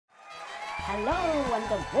Hello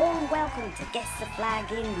and a warm welcome to Guess the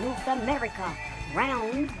Flag in North America,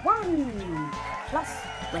 round 1. Plus,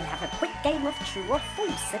 we'll have a quick game of true or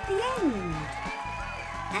false at the end.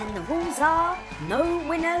 And the rules are no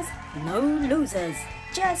winners, no losers.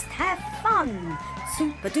 Just have fun.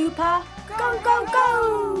 Super duper, go, go,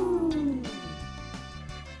 go!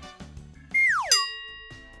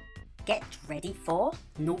 Get ready for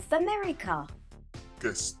North America.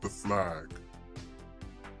 Guess the flag.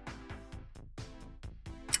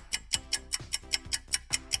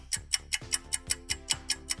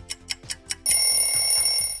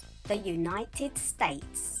 The United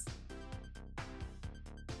States.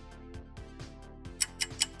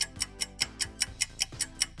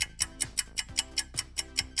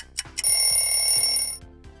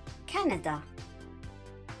 Canada.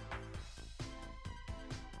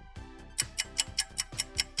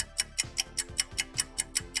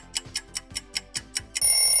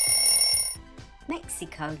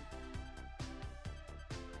 Mexico.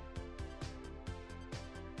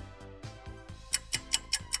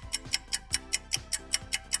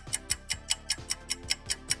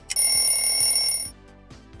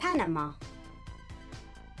 Panama.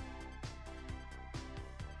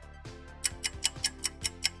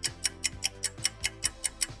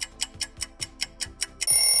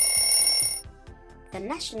 The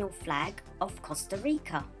national flag of Costa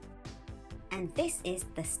Rica. And this is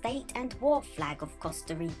the state and war flag of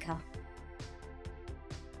Costa Rica.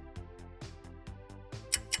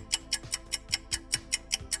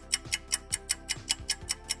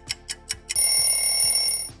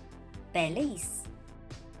 Belize.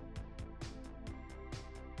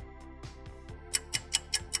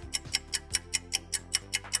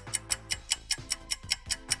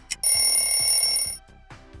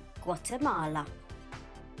 Guatemala.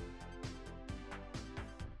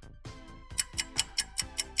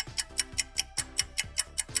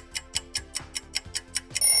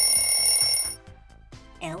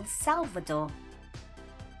 El Salvador.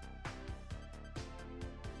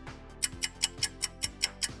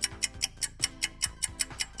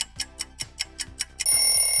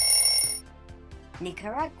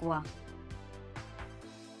 Nicaragua.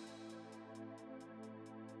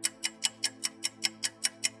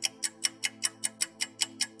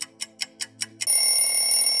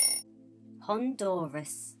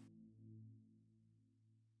 Honduras.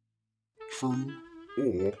 True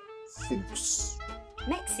or false?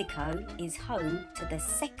 Mexico is home to the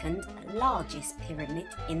second largest pyramid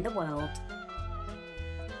in the world.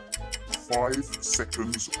 5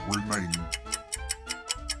 seconds remain.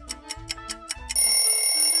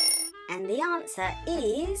 And the answer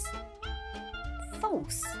is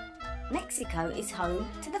false. Mexico is home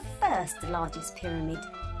to the first largest pyramid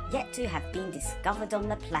yet to have been discovered on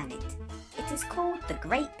the planet. It is called the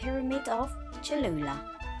Great Pyramid of Cholula.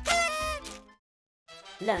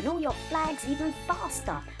 Learn all your flags even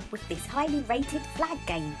faster with this highly rated flag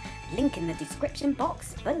game. Link in the description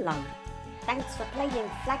box below. Thanks for playing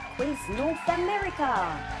Flag Quiz North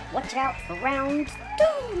America. Watch out for round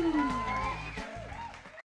 2.